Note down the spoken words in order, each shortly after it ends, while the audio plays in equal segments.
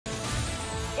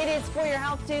It is For Your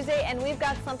Health Tuesday, and we've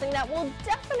got something that will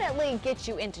definitely get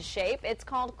you into shape. It's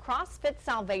called Crossfit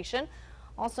Salvation,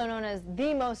 also known as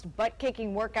the most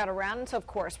butt-kicking workout around. And so, of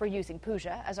course, we're using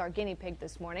Pooja as our guinea pig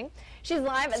this morning. She's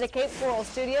live at the Cape Coral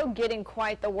studio getting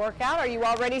quite the workout. Are you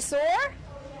already sore?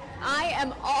 I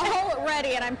am all ready,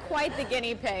 and I'm quite the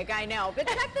guinea pig, I know. But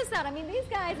check this out. I mean, these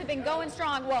guys have been going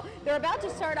strong. Well, they're about to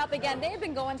start up again. They've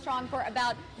been going strong for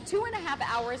about 2.5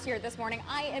 hours here this morning.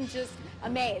 I am just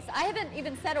amazed. I haven't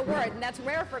even said a word, and that's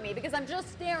rare for me because I'm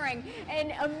just staring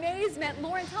in amazement.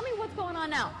 Lauren, tell me what's going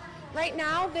on now. Right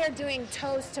now, they're doing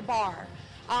toes to bar.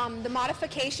 The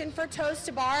modification for toes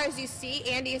to bar, as you see,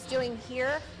 Andy is doing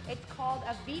here, it's called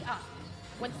a V-up.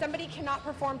 When somebody cannot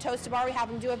perform toes to bar, we have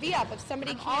them do a V-up. If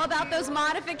somebody can't, all about those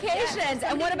modifications. Yes,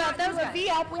 and what about those? A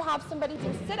V-up, we have somebody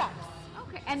do sit-ups.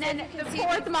 Okay. And then the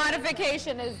fourth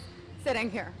modification is sitting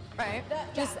here, right?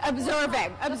 Just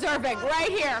observing right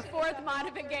here. Fourth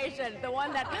modification, the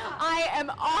one that I am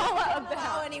all about.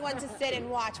 Allow anyone to sit and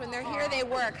watch. When they're here, they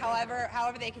work.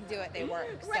 However they can do it, they work.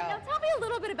 Right, now tell me a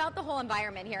little bit about the whole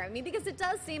environment here. I mean, because it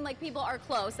does seem like people are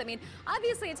close. I mean,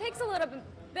 obviously it takes a little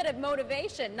bit of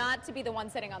motivation not to be the one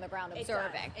sitting on the ground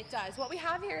observing. It does. What we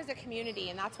have here is a community,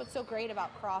 and that's what's so great about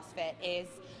CrossFit is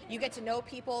you get to know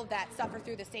people that suffer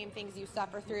through the same things you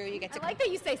suffer through. You get to I like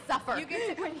that you say suffer. You get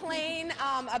to complain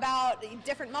about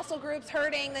different muscle groups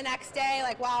hurting the next day,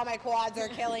 like, wow, my quads are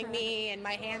killing me and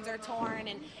my hands are torn,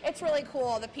 and it's really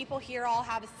cool. The people here all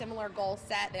have a similar goal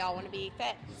set. They all want to be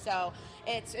fit, so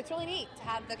it's really neat to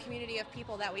have the community of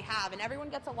people that we have, and everyone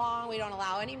gets along. We don't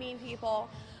allow any mean people.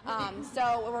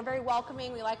 So we're very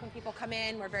welcoming. We like when people come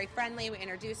in. We're very friendly. We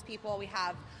introduce people. We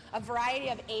have a variety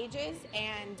of ages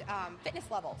and fitness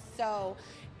levels. So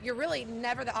you're really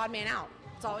never the odd man out.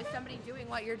 It's always somebody doing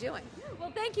what you're doing.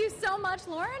 Well, thank you so much,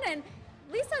 Lauren. And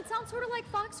Lisa, it sounds sort of like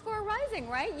Fox 4 Rising,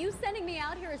 right? You sending me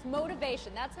out here is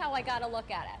motivation. That's how I got to look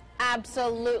at it.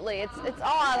 Absolutely. It's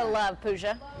all out of love,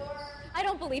 Pooja. I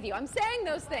don't believe you. I'm saying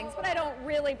those things, but I don't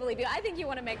really believe you. I think you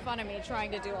want to make fun of me trying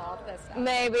to do all of this stuff.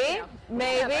 Maybe. You know,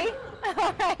 Maybe.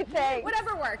 All right, thanks.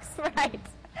 Whatever works. Right.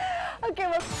 Okay,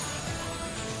 well,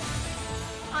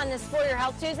 on this For Your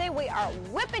Health Tuesday, we are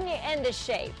whipping you into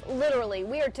shape. Literally,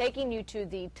 we are taking you to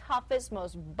the toughest,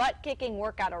 most butt-kicking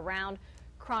workout around,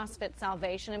 CrossFit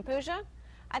Salvation. And Pooja,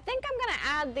 I think I'm going to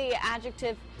add the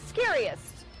adjective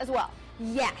scariest as well.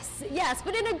 Yes,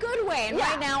 but in a good way. And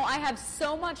right now, I have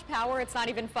so much power, it's not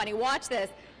even funny. Watch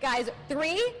this. Guys,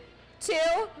 3, 2,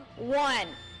 1.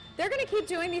 They're going to keep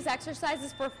doing these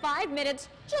exercises for 5 minutes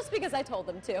just because I told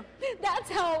them to. That's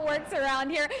how it works around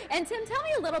here. And Tim, tell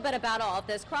me a little bit about all of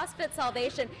this. CrossFit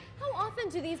Salvation, how often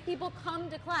do these people come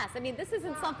to class? I mean, this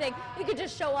isn't something you could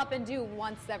just show up and do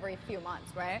once every few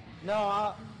months, right?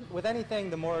 No, with anything,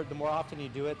 the more often you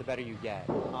do it, the better you get.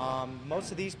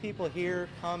 Most of these people here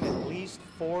come at least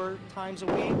 4 times a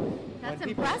week. That's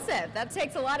impressive. That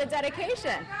takes a lot of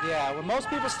dedication. Yeah, when most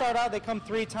people start out, they come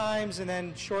 3 times, and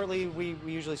then shortly we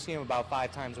usually see them about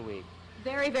 5 times a week.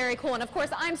 Very, very cool. And of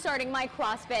course, I'm starting my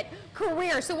CrossFit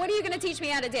career. So what are you going to teach me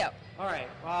how to do? All right,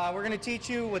 we're going to teach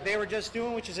you what they were just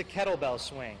doing, which is a kettlebell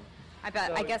swing. I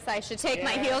guess I should take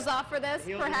my heels off for this,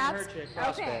 perhaps?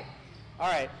 Okay.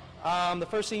 All right. The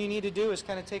first thing you need to do is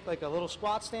kind of take like a little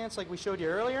squat stance like we showed you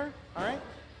earlier. All right.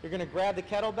 You're going to grab the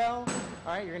kettlebell. All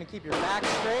right. You're going to keep your back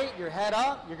straight, your head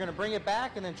up. You're going to bring it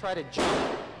back and then try to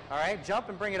jump. All right. Jump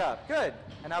and bring it up. Good.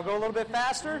 And now go a little bit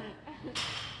faster.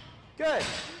 Good.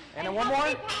 And then one more. How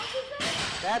many pounds is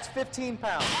that? That's 15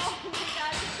 pounds. Oh my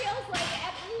gosh, it feels like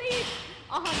at least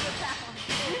 100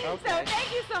 pounds. Okay. So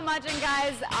thank you so much. And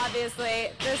guys,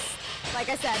 obviously, this, like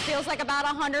I said, feels like about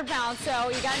 100 pounds. So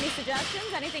you got any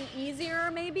suggestions? Anything easier,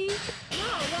 maybe? No,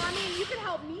 I mean, you can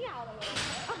help me out a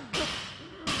little bit.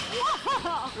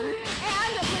 Whoa.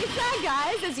 And Lisa,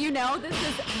 guys, as you know, this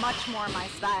is much more my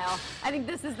style. I think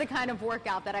this is the kind of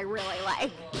workout that I really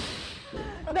like.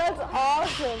 That's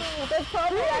awesome. That's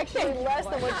probably actually less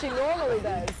than what she normally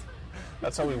does.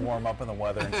 That's how we warm up in the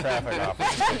weather and traffic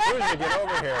office. Pooja, get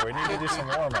over here. We need to do some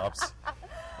warm-ups.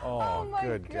 Oh, my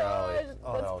good gosh. golly.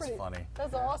 Oh, That's that was pretty funny.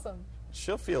 That's awesome.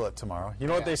 She'll feel it tomorrow. You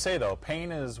know what they say, though?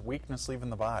 Pain is weakness leaving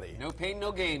the body. No pain,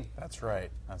 no gain. That's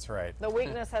right. That's right. The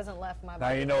weakness hasn't left my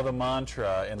body. Now you know the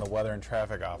mantra in the weather and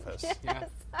traffic office. Yes.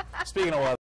 Speaking of weather.